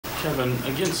Kevin,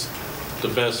 against the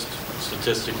best,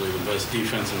 statistically, the best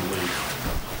defense in the league,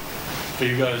 for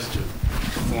you guys to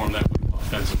perform that way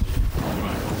offensively,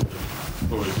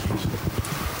 what would it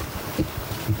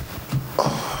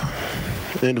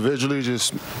be? Individually,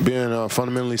 just being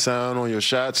fundamentally sound on your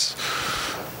shots,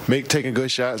 taking good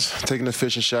shots, taking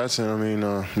efficient shots, and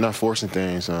not forcing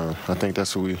things. I think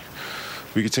that's what we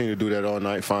continue to do that all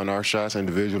night, find our shots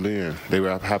individually, and they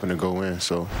were happen to go in.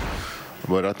 So,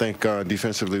 but I think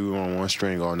defensively we were on one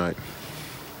string all night.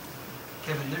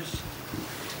 Kevin, there's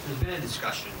been a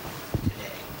discussion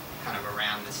today, kind of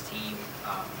around this team.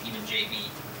 Even JB,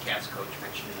 Cavs coach,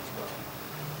 mentioned it as well.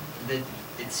 That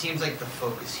it seems like the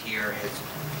focus here has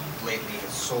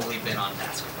solely been on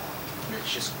basketball. And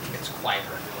it's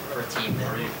quieter for a team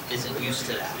that isn't used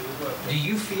to that. Do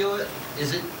you feel it?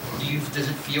 Does it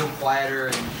feel quieter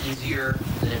and easier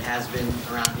than it has been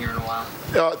around here in a while?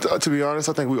 Yeah, to be honest,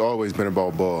 I think we've always been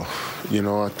about ball.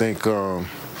 I think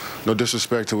no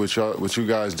disrespect to what you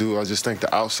guys do. I just think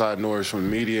the outside noise from the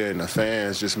media and the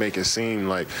fans just make it seem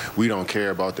like we don't care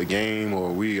about the game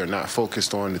or we are not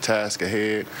focused on the task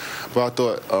ahead. But I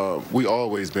thought we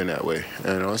always been that way.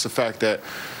 It's a fact that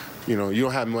you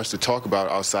don't have much to talk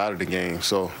about outside of the game.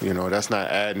 So that's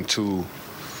not adding to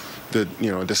the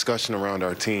discussion around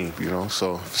our team.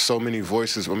 So many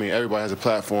voices. Everybody has a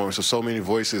platform. So many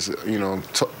voices.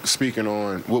 Speaking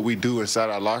on what we do inside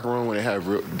our locker room when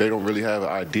they don't really have an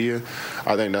idea.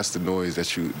 I think that's the noise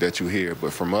that you hear.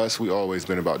 But from us, we always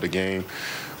been about the game.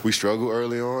 We struggled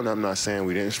early on. I'm not saying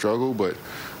we didn't struggle, but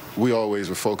we always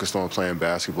were focused on playing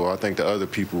basketball. I think the other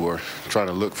people were trying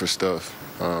to look for stuff,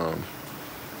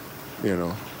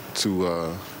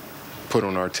 to put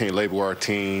on our team, label our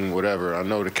team, whatever. I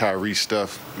know the Kyrie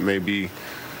stuff may be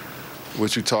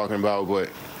what you're talking about, but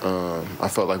I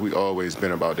felt like we always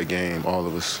been about the game, all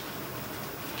of us.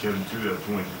 Kevin, to that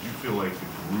point, did you feel like the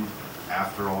group,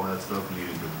 after all that stuff,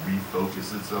 needed to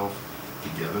refocus itself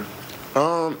together?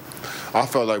 I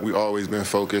felt like we always been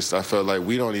focused. I felt like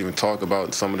we don't even talk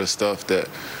about some of the stuff that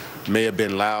may have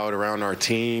been loud around our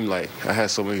team. Like, I had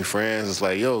so many friends. It's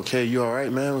like, yo, Kay, you all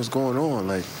right, man? What's going on?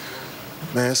 Like,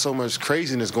 man, there's so much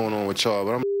craziness going on with y'all,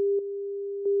 but I'm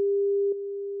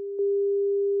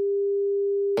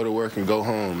go to work and go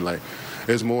home. Like,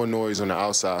 there's more noise on the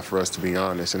outside for us, to be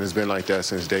honest, and it's been like that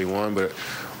since day one. But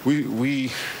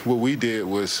what we did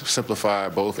was simplify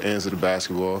both ends of the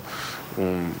basketball,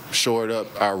 shored up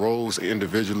our roles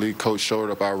individually. Coach shored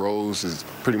up our roles, is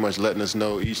pretty much letting us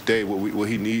know each day what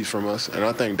he needs from us, and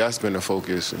I think that's been the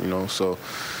focus. So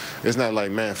it's not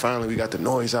like, man, finally we got the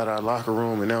noise out of our locker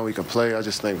room and now we can play. I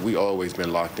just think we always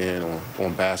been locked in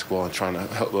on basketball and trying to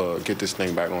help get this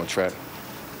thing back on track.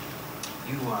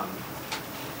 You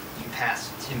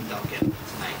passed Tim Duncan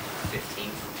tonight, 15th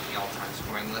on the all-time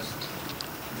scoring list.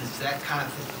 Is that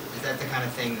the kind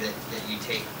of thing that you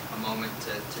take a moment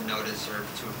to notice or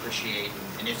to appreciate?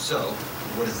 And if so,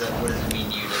 what does it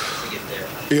mean to you to get there?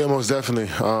 Yeah, most definitely.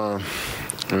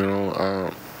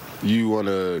 You want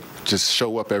to just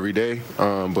show up every day,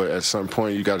 but at some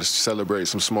point you got to celebrate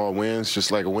some small wins,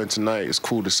 just like a win tonight. It's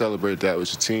cool to celebrate that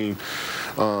with your team.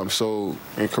 So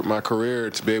in my career,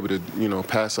 to be able to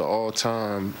pass an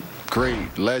all-time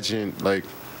great legend, like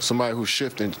somebody who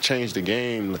shifted and changed the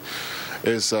game,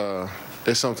 is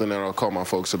something that I'll call my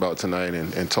folks about tonight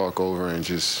and talk over and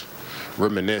just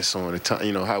reminisce on the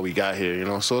time, how we got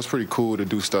here. So it's pretty cool to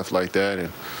do stuff like that,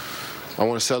 and I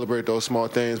want to celebrate those small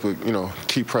things, but,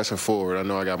 keep pressing forward. I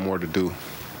know I got more to do.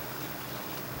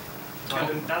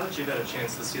 Kevin, now that you've had a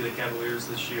chance to see the Cavaliers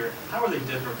this year, how are they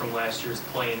different from last year's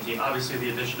playing team? Obviously, the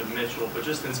addition of Mitchell, but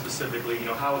just in specifically,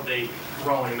 how have they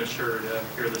grown and matured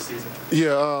here this season?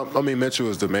 Yeah, Mitchell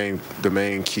is the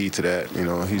main key to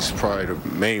that. He's probably the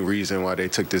main reason why they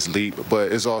took this leap.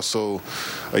 But it's also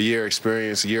a year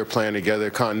experience, a year playing together.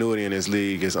 Continuity in this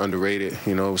league is underrated.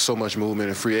 So much movement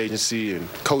in free agency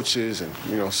and coaches,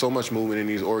 and so much movement in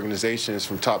these organizations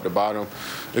from top to bottom.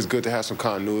 It's good to have some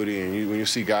continuity, and when you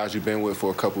see guys you've been with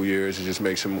for a couple years, it just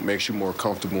makes you more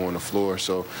comfortable on the floor.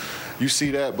 So you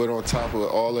see that, but on top of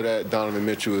all of that, Donovan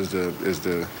Mitchell is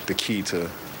the key to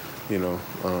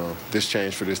this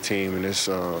change for this team, and it's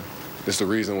the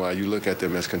reason why you look at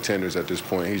them as contenders at this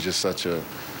point. He's just such a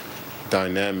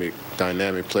dynamic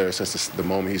player since the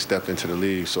moment he stepped into the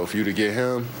league. So for you to get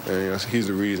him, he's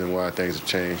the reason why things have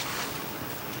changed.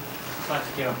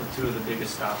 Claxton came up with two of the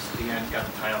biggest stops at the end, got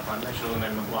the tie up on Mitchell and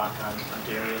then the block on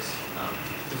Darius.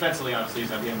 Defensively, obviously,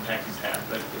 he's had the impact he's had,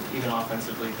 but even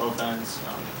offensively, both ends.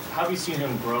 How have you seen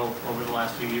him grow over the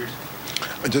last few years?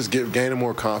 Just gaining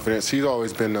more confidence. He's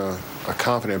always been a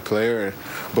confident player,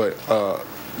 but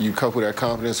you couple that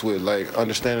confidence with like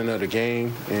understanding of the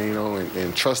game and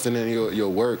and trusting in your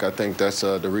work. I think that's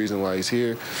the reason why he's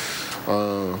here.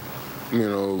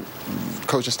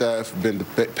 Coaching staff been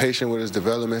patient with his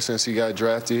development since he got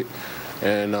drafted,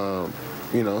 and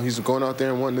he's going out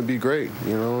there and wanting to be great.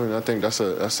 And I think that's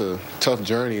a tough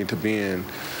journey to being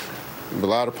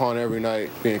relied upon every night,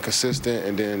 being consistent,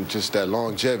 and then just that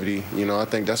longevity. I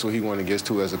think that's what he want to get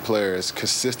to as a player, is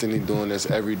consistently doing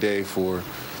this every day for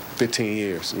 15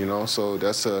 years. So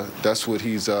that's what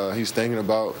he's thinking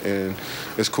about, and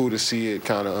it's cool to see it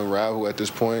kind of unravel at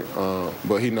this point.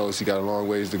 But he knows he got a long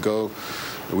ways to go.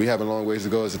 We have a long ways to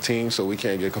go as a team, so we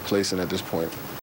can't get complacent at this point.